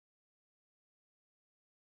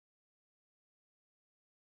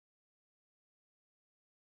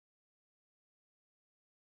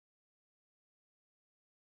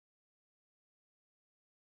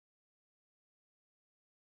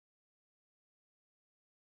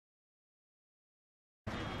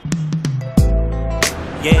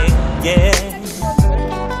Yeah, yeah,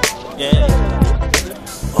 yeah.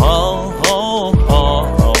 Oh, oh, oh,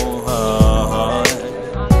 oh, oh.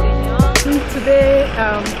 Today,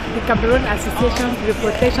 the Cameroon Association for the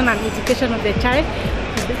Protection and Education of the Child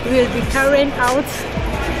will be carrying out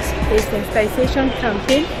a sensitization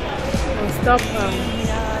campaign on stop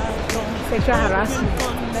sexual harassment.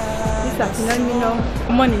 These are phenomenal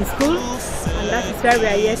common in school, and that is why we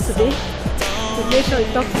are here today to make sure we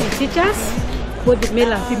talk to the teachers, both the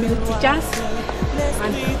male and female teachers,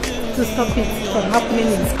 and to stop it from happening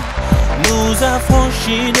in school. Nous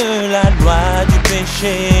affranchis de la loi du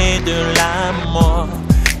péché de la mort.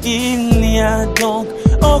 Il n'y a donc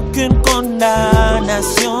aucune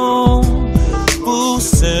condamnation pour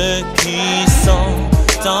ceux qui sont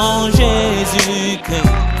en Jésus-Christ.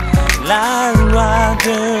 La loi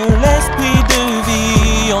de l'esprit de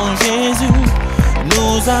vie en Jésus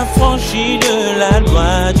nous affranchit de la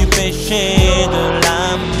loi du péché de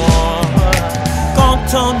la mort. Quand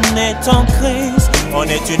on est en Christ, on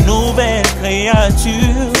est une nouvelle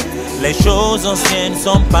créature. Les choses anciennes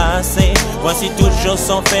sont passées, voici toutes choses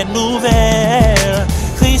sont faites nouvelles.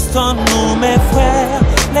 Christ en nous, mes frères,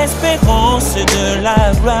 l'espérance de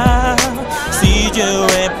la gloire. Si Dieu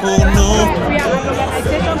est pour nous. We are an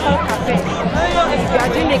organization called CAPEC. We are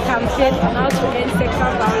doing a campaign on how to end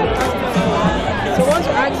sexual violence. So I want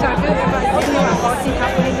to ask you, have you ever known about it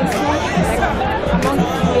happening in school, like among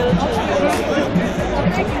female children?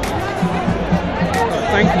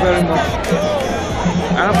 Thank you very much.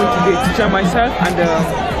 I happen to be a teacher myself, and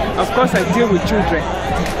of course I deal with children.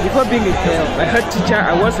 Before being a head teacher,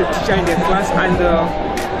 I was a teacher in the class, and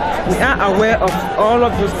we are aware of all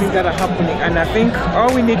of those things that are happening. And I think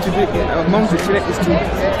all we need to do amongst the children is to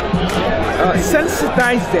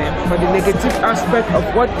sensitize them for the negative aspect of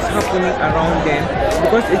what is happening around them,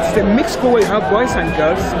 because it's a mixed school where you have boys and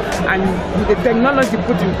girls, and with the technology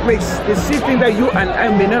put in place, they see things that you and I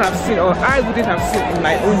may not have seen, or I wouldn't have seen in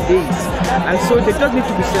my own days. And so they just need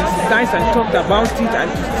to be sensitized and talked about it, and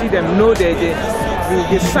to see them know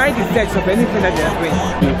the side effects of anything that they are doing.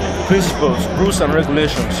 Principles, rules and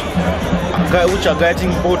regulations which are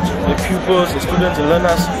guiding both the pupils, the students, the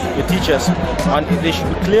learners, the teachers, and they should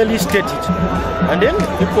be clearly stated. And then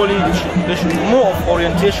equally there should be more of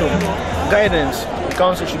orientation, guidance,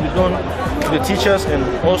 counsel should be done to the teachers and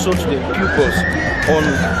also to the pupils on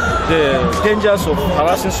the dangers of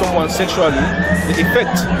harassing someone sexually, the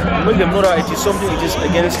effect, make them know that it is something, it is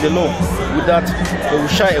against the law. With that, they will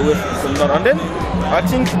shy away from that. And then I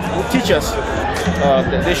think with teachers,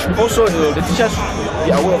 they should also, the teachers should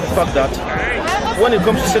be aware of the fact that when it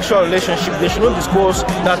comes to sexual relationship, they should not discuss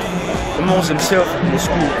that amongst themselves in the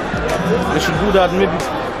school. They should do that maybe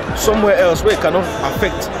somewhere else where it cannot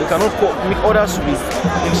affect, they cannot make others to be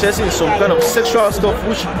interested in some kind of sexual stuff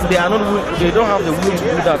which they are not, they don't have the will to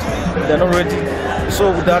do that, they are not ready.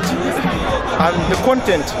 So with that, and the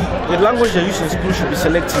content, the language they use in school should be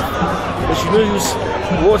selective. They should not use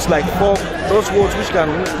words like fuck, those words which can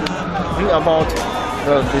bring about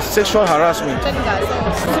the sexual harassment.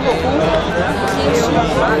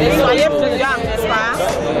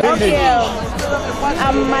 Okay,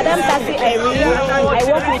 Madam Tasi Irene, I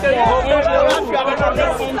work with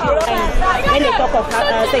when they talk of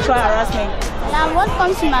sexual harassment. Now what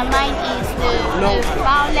comes to my mind is the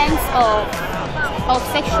violence of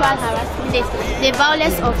sexual harassment, the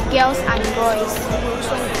violence of girls and boys.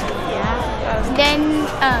 Yeah. Then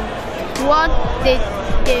what the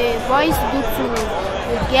boys do to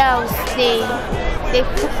the girls, they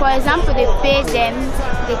for example, they pay them,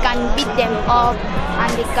 they can beat them up,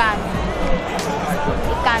 and they can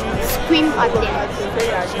scream at them.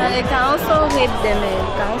 And they can also rape them.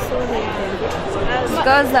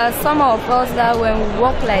 Because some of us that when we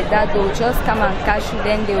walk like that, they'll just come and catch you,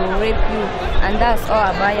 then they will rape you, and that's all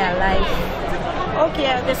about your life.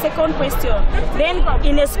 Okay, the second question. Then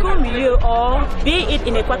in a school milieu, or be it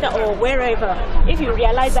in a quarter or wherever, if you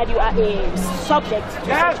realize that you are a subject to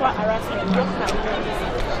sexual harassment, what can you do?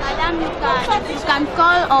 Madam, you can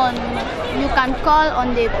call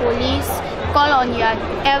on the police, call on your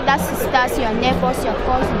elder sisters, your neighbors, your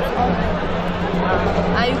cousins, all.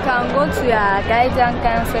 And you can go to your guidance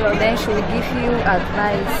counselor, then she will give you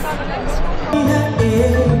advice.